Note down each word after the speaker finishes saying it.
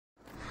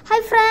Hi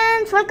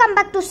friends, welcome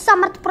back to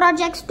Samarth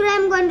Projects. Today I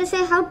am going to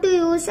say how to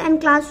use a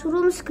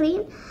classroom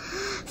screen.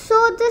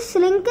 So this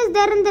link is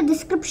there in the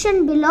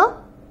description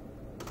below.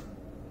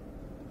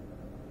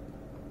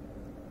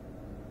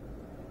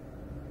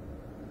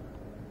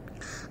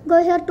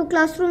 Go here to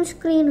classroom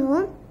screen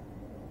home.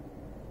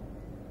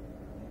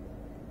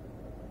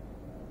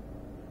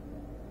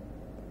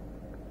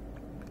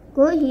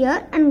 Go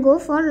here and go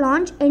for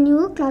launch a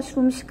new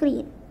classroom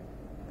screen.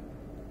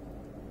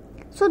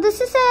 So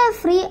this is a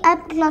free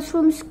app,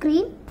 classroom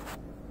screen.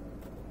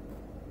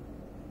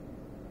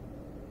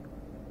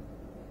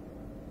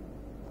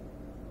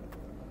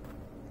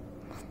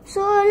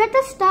 So let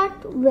us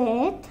start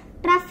with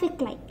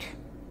traffic light.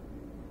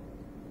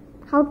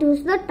 How to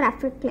use the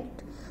traffic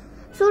light.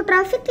 So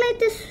traffic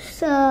light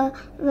is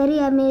very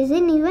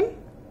amazing even.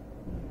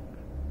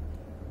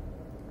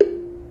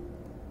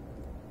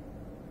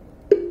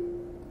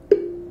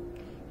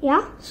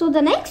 Yeah, so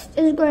the next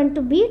is going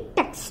to be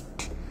text.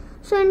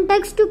 So in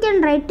text you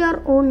can write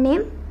your own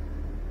name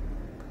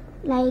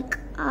like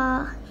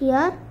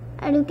here,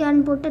 and you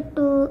can put it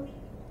to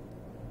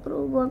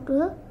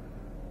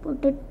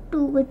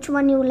which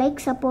one you like.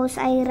 Suppose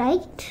I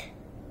write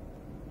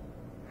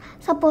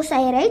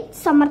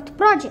Samarth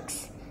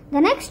Projects. The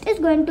next is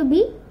going to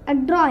be a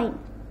drawing.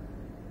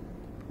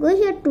 Go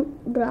here to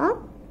draw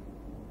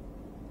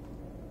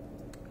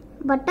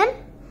button.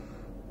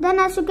 Then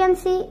as you can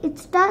see, it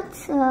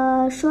starts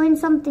showing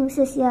some things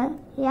here.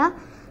 Yeah.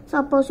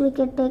 Suppose we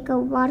can take a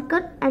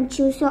marker and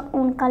choose your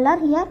own color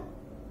here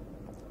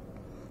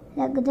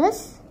like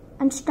this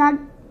and start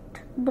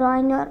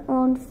drawing your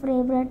own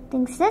favorite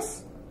things.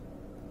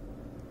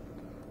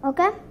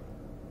 Okay.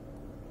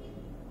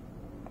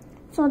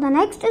 So the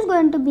next is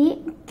going to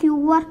be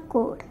QR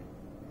code.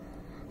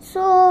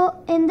 So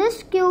in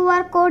this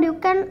QR code you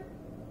can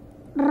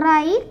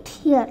write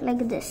here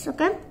like this.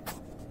 Okay.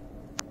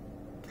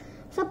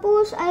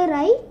 Suppose I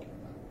write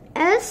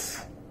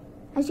S.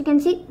 As you can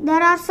see,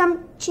 there are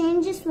some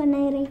changes when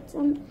I write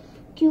some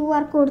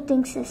QR code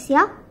things.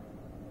 Yeah.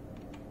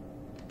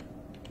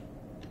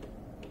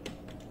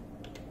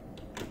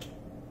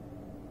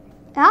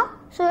 Yeah.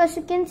 So as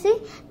you can see,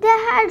 there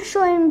had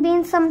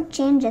been some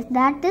changes.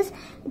 That is,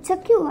 it's a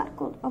QR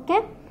code.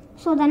 Okay.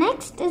 So the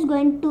next is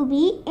going to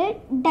be a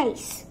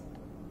dice.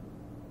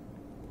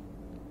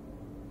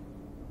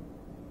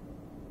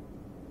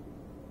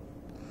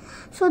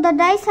 So the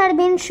dice had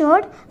been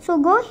showed. So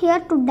go here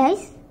to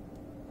dice.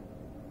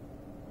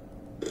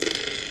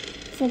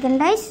 Second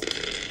dice,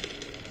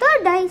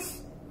 third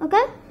dice.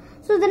 Okay.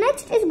 So the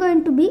next is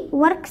going to be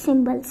work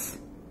symbols.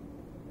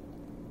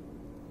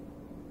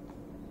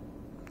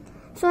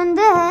 So in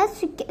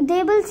this,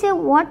 they will say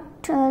what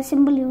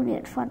symbol you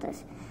need for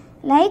this,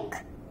 like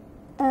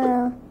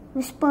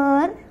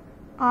whisper,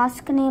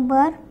 ask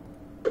neighbor,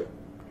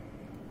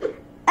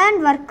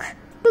 and work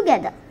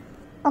together.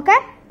 Okay.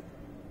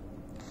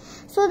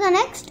 So the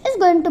next is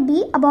going to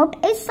be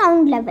about a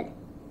sound level.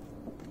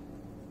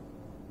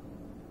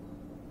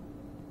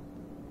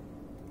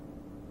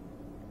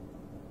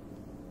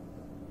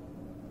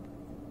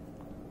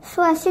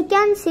 So as you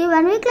can see,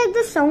 when we click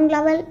the sound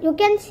level, you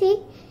can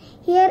see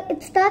here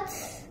it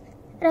starts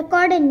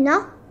recording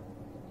now.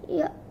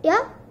 Yeah.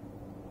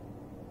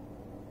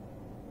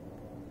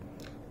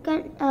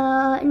 Can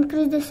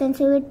increase the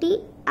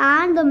sensitivity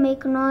and the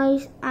make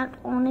noise at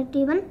on it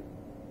even.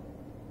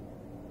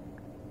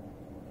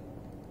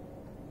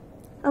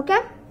 Okay.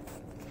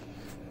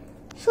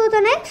 So the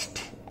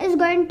next is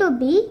going to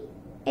be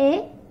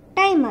a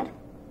timer.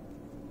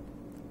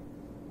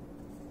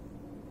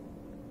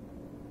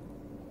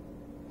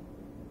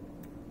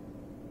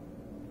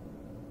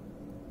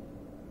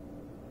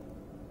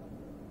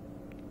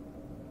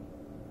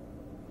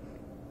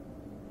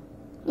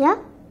 Yeah.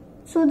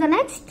 So the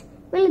next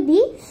will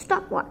be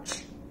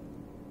stopwatch.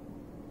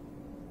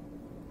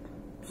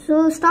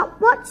 So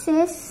stopwatch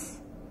says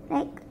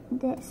like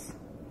this.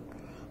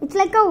 It's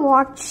like a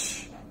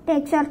watch,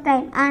 takes your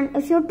time, and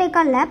if you take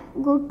a lap,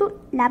 go to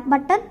lap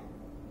button.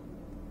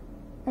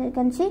 As you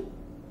can see,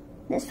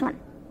 this one.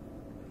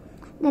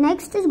 The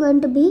next is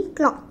going to be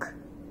clock.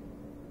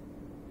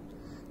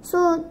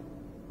 So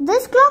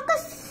this clock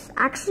is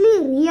actually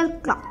a real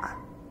clock.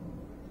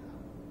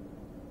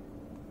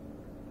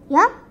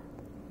 Yeah,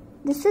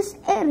 this is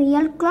a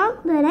real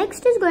clock. The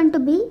next is going to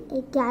be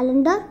a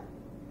calendar.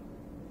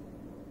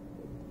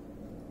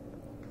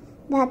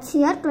 That's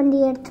here,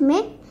 28th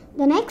May.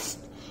 The next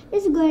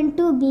is going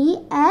to be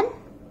an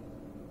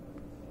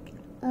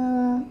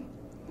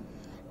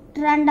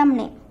random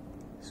name.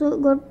 So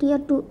go here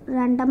to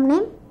random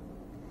name.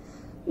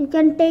 You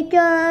can take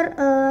your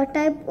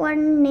type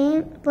 1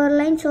 name per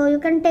line. So you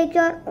can take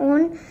your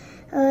own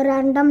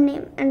random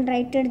name and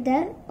write it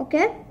there.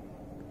 Okay.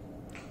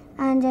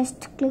 And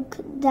just click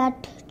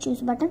that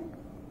choose button.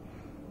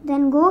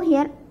 Then go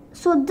here.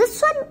 So this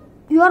one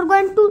you are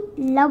going to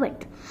love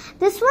it.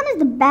 This one is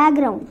the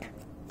background.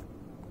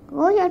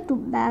 Go here to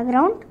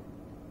background.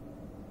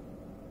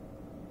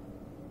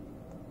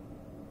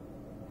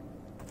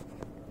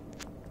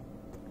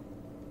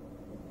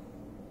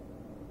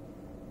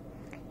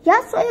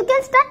 Yeah, so you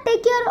can start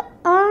take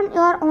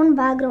your own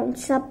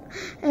backgrounds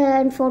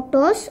and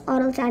photos,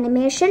 or else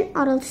animation,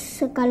 or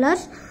else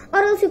colors, or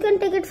else you can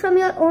take it from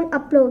your own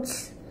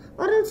uploads,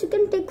 or else you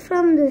can take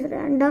from this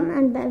random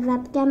and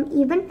webcam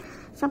even.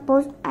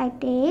 Suppose I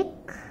take,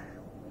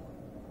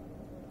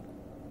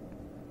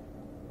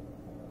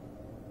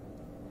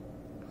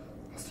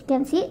 as you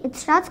can see, it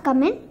starts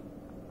coming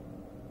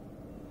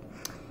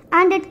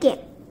and it came.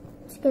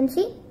 As you can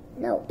see,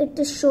 now it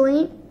is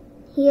showing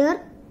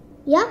here.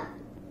 Yeah.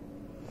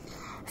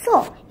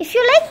 So, if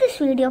you like this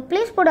video,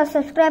 please put a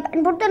subscribe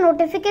and put the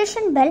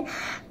notification bell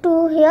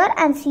to hear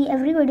and see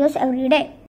every videos every day.